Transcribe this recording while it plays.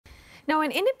Now,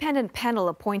 an independent panel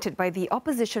appointed by the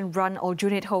opposition-run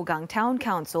Aljunied Hougang Town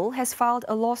Council has filed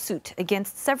a lawsuit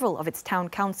against several of its town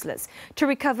councillors to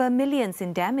recover millions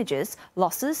in damages,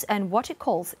 losses and what it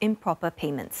calls improper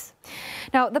payments.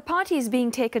 Now, the parties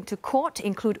being taken to court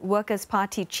include Workers'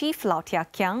 Party Chief Lau Tia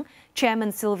Kiang,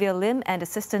 Chairman Sylvia Lim and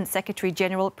Assistant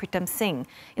Secretary-General Pritam Singh.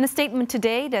 In a statement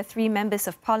today, the three members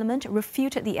of parliament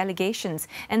refuted the allegations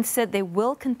and said they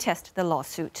will contest the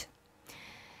lawsuit.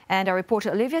 And our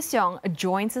reporter Olivia Seong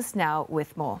joins us now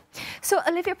with more. So,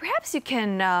 Olivia, perhaps you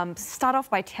can start off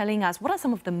by telling us what are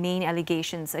some of the main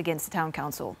allegations against the Town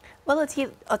Council? Well,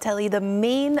 I'll tell you, the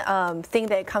main thing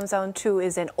that it comes down to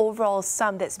is an overall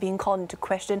sum that's being called into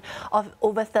question of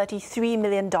over $33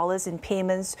 million in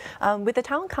payments, with the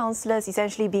town councillors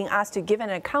essentially being asked to give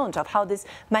an account of how this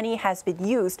money has been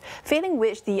used, failing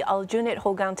which the Aljunied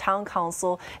Hougang Town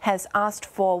Council has asked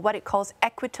for what it calls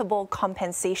equitable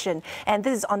compensation. And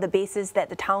this is on the basis that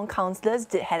the town councillors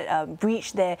had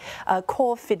breached their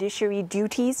core fiduciary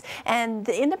duties. And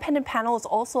the independent panel is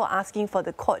also asking for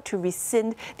the court to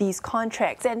rescind these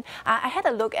contracts. And I had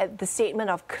a look at the statement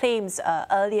of claims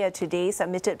earlier today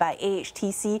submitted by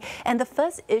AHTC. And the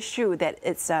first issue that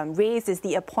it's raised is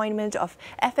the appointment of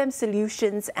FM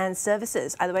Solutions and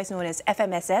Services, otherwise known as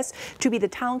FMSS, to be the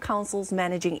town council's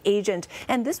managing agent.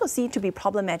 And this was seen to be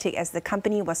problematic as the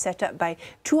company was set up by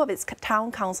two of its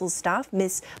town council staff,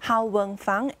 Ms. Hao Weng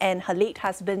Fang and her late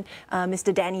husband,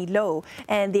 Mr. Danny Low.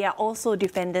 And they are also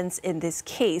defendants in this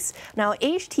case. Now,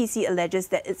 AHTC alleges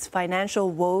that its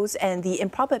financial woes and the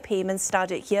improper payments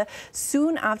started here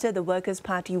soon after the Workers'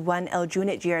 Party won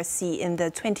Aljunied GRC in the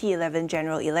 2011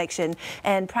 general election.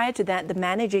 And prior to that, the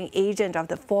managing agent of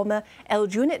the former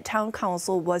Aljunied Town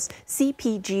Council was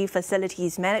CPG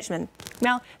Facilities Management.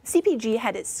 Now, CPG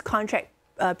had its contract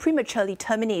prematurely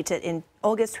terminated in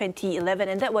August 2011,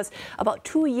 and that was about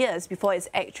 2 years before its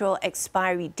actual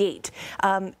expiry date.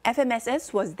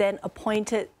 FMSS was then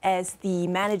appointed as the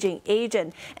managing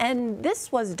agent, and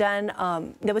this was done,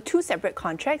 there were two separate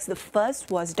contracts. The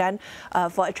first was done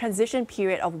for a transition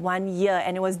period of 1 year,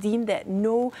 and it was deemed that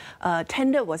no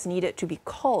tender was needed to be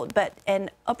called, but an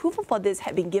approval for this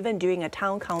had been given during a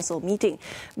town council meeting.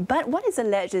 But what is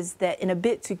alleged is that in a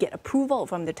bid to get approval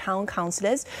from the town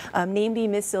councillors, namely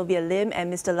Ms. Sylvia Lim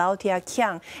and Mr. Lau Tia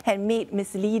Kiang, had made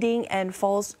misleading and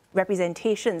false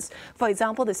representations. For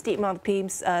example, the statement of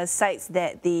claims cites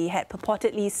that they had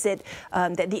purportedly said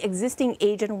that the existing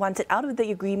agent wanted out of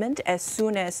the agreement as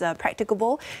soon as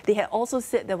practicable. They had also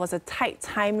said there was a tight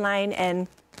timeline and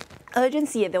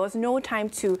urgency. There was no time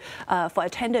to for a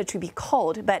tender to be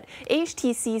called, but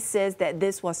AHTC says that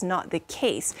this was not the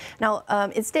case. Now,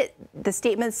 instead, the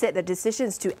statement said the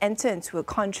decisions to enter into a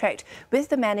contract with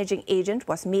the managing agent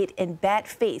was made in bad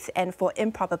faith and for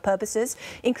improper purposes,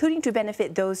 including to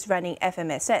benefit those running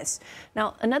FMSS.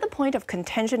 Now, another point of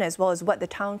contention as well is what the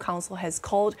town council has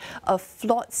called a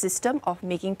flawed system of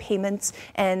making payments,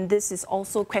 and this is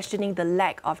also questioning the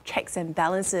lack of checks and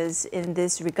balances in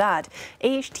this regard.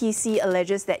 AHTC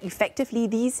alleges that effectively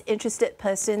these interested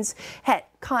persons had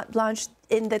carte blanche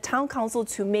in the town council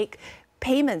to make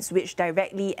payments which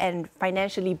directly and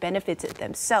financially benefited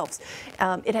themselves.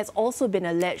 It has also been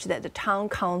alleged that the town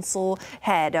council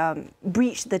had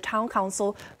breached the town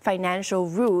council financial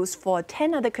rules for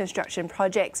 10 other construction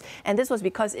projects, and this was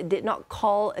because it did not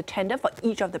call a tender for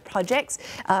each of the projects,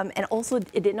 and also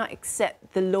it did not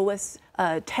accept the lowest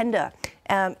tender.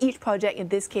 Each project in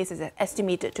this case is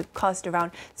estimated to cost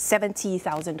around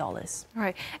 $70,000.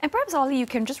 Right. And perhaps, Ollie, you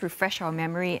can just refresh our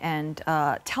memory and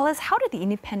tell us, how did the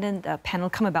independent panel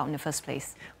come about in the first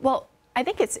place? Well, I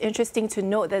think it's interesting to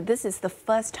note that this is the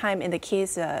first time in the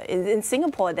case in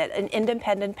Singapore that an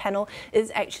independent panel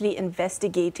is actually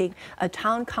investigating a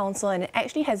town council, and it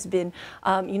actually has been,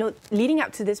 leading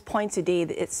up to this point today,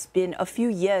 it's been a few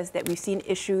years that we've seen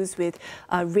issues with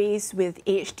raised with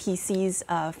AHTC's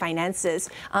finances.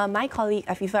 My colleague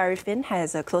Afifa Arifin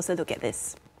has a closer look at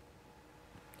this.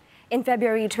 In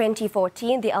February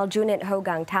 2014, the Aljunied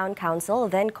Hougang Town Council,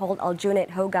 then called Aljunied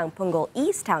Hougang Punggol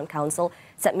East Town Council,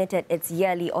 submitted its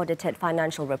yearly audited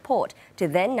financial report to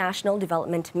then National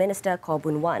Development Minister Khaw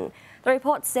Boon Wan. The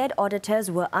report said auditors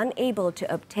were unable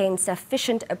to obtain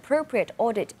sufficient appropriate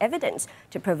audit evidence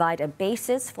to provide a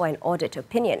basis for an audit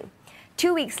opinion.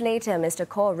 2 weeks later, Mr.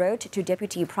 Khaw wrote to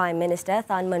Deputy Prime Minister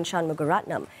Tharman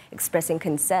Shanmugaratnam expressing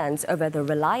concerns over the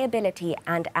reliability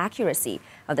and accuracy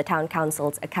of the Town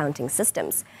Council's accounting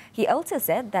systems. He also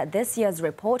said that this year's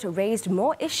report raised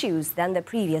more issues than the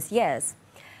previous years.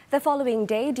 The following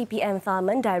day, DPM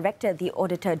Tharman directed the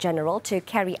Auditor General to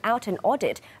carry out an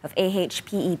audit of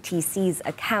AHPETC's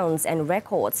accounts and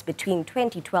records between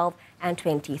 2012 and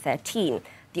 2013.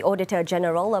 The Auditor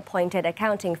General appointed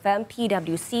accounting firm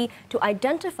PwC to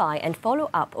identify and follow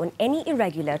up on any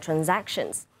irregular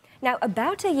transactions. Now,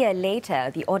 about a year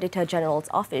later, the Auditor General's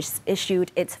office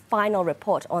issued its final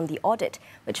report on the audit,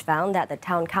 which found that the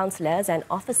town councillors and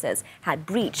officers had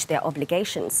breached their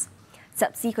obligations.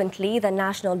 Subsequently, the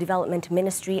National Development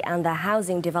Ministry and the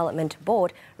Housing Development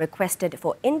Board requested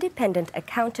for independent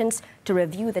accountants to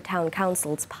review the town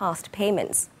council's past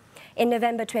payments. In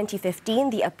November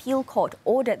 2015, the appeal court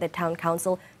ordered the town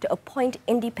council to appoint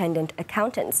independent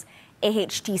accountants.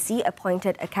 AHTC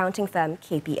appointed accounting firm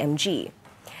KPMG.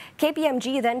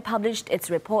 KPMG then published its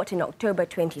report in October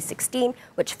 2016,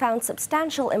 which found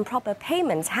substantial improper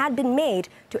payments had been made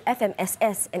to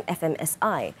FMSS and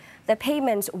FMSI. The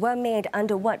payments were made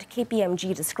under what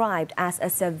KPMG described as a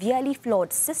severely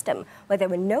flawed system where there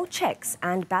were no checks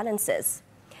and balances.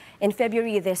 In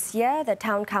February this year, the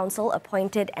Town Council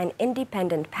appointed an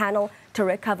independent panel to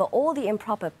recover all the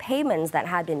improper payments that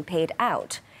had been paid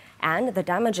out and the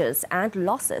damages and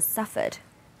losses suffered.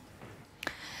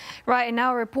 Right, and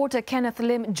now reporter Kenneth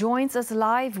Lim joins us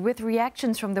live with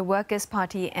reactions from the Workers'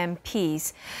 Party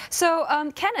MPs. So,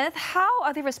 Kenneth, how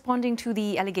are they responding to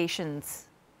the allegations?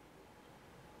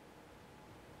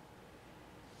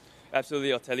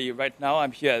 Absolutely, I'll tell you. Right now,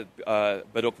 I'm here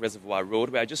at Bedok Reservoir Road,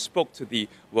 where I just spoke to the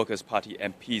Workers' Party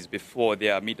MPs before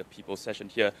their Meet the People session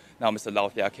here. Now, Mr. Lau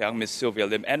Thia Kiang, Ms. Sylvia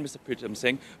Lim and Mr. Pritam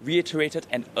Singh reiterated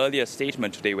an earlier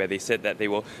statement today where they said that they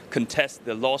will contest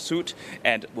the lawsuit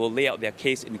and will lay out their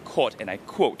case in court, and I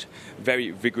quote,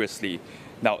 very vigorously.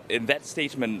 Now, in that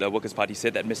statement, the Workers' Party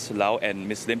said that Ms. Lau and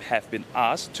Ms. Lim have been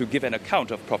asked to give an account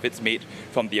of profits made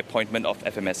from the appointment of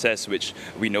FMSS, which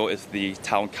we know is the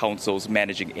Town Council's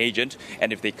managing agent.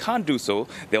 And if they can't do so,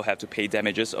 they'll have to pay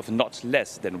damages of not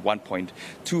less than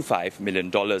 $1.25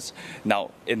 million. Now,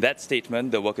 in that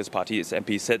statement, the Workers' Party's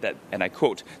MP said that, and I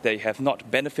quote, they have not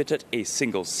benefited a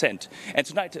single cent. And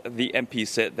tonight, the MP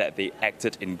said that they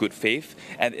acted in good faith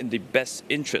and in the best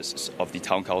interests of the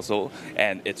Town Council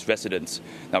and its residents.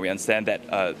 Now, we understand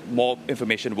that more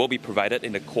information will be provided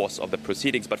in the course of the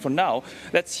proceedings. But for now,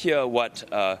 let's hear what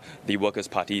the Workers'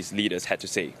 Party's leaders had to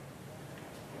say.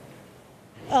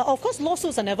 Of course,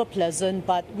 lawsuits are never pleasant,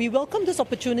 but we welcome this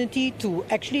opportunity to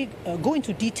actually go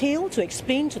into detail, to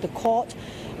explain to the court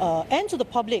and to the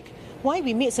public why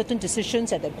we made certain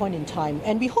decisions at that point in time.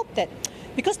 And we hope that,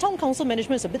 because Town Council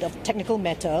management is a bit of a technical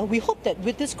matter, we hope that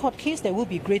with this court case there will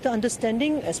be greater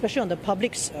understanding, especially on the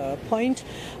public's point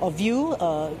of view,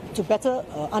 to better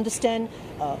understand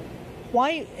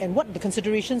why and what the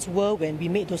considerations were when we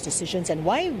made those decisions, and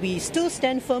why we still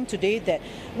stand firm today that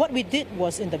what we did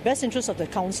was in the best interest of the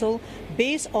council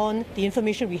based on the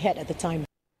information we had at the time.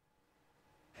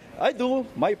 I do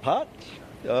my part,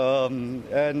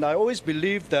 and I always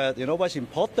believe that what's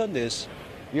important is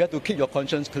you have to keep your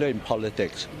conscience clear in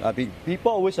politics. I mean,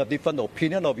 people always have different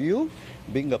opinion of you,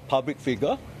 being a public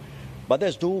figure, but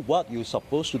let's do what you're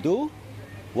supposed to do,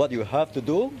 what you have to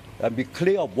do, and be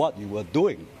clear of what you were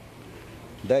doing.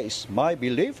 That is my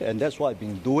belief, and that's what I've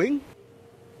been doing.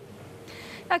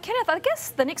 Now, Kenneth, I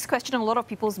guess the next question on a lot of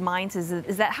people's minds is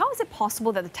that how is it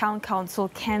possible that the Town Council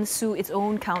can sue its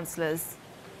own councillors?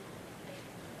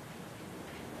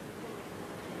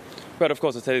 But of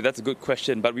course, I'll tell you, that's a good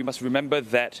question. But we must remember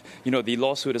that, the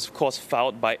lawsuit is, of course,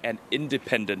 filed by an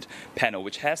independent panel,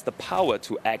 which has the power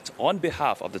to act on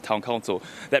behalf of the Town Council.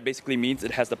 That basically means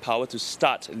it has the power to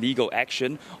start legal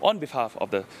action on behalf of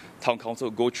the Town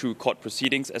Council, go through court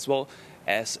proceedings, as well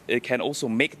as it can also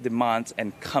make demands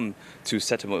and come to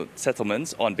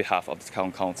settlements on behalf of the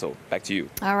Town Council. Back to you.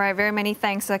 All right, very many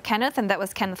thanks, Kenneth. And that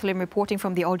was Kenneth Lim reporting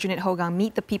from the Aljunied Hougang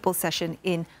Meet the People session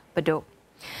in Bedok.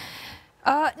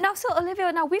 Now, so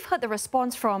Olivia, we've heard the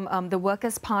response from the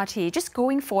Workers' Party. Just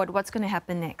going forward, what's going to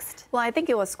happen next? Well, I think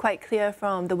it was quite clear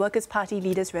from the Workers' Party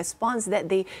leaders' response that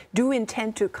they do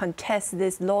intend to contest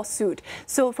this lawsuit.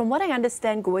 So from what I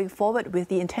understand, going forward with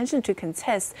the intention to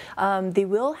contest, they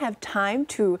will have time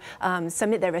to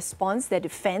submit their response, their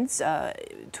defense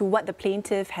to what the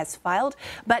plaintiff has filed.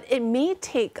 But it may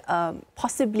take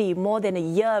possibly more than a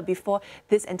year before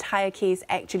this entire case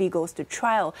actually goes to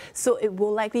trial. So it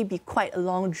will likely be quite a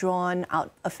long,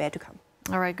 drawn-out affair to come.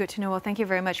 All right, good to know. Well, thank you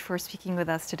very much for speaking with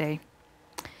us today.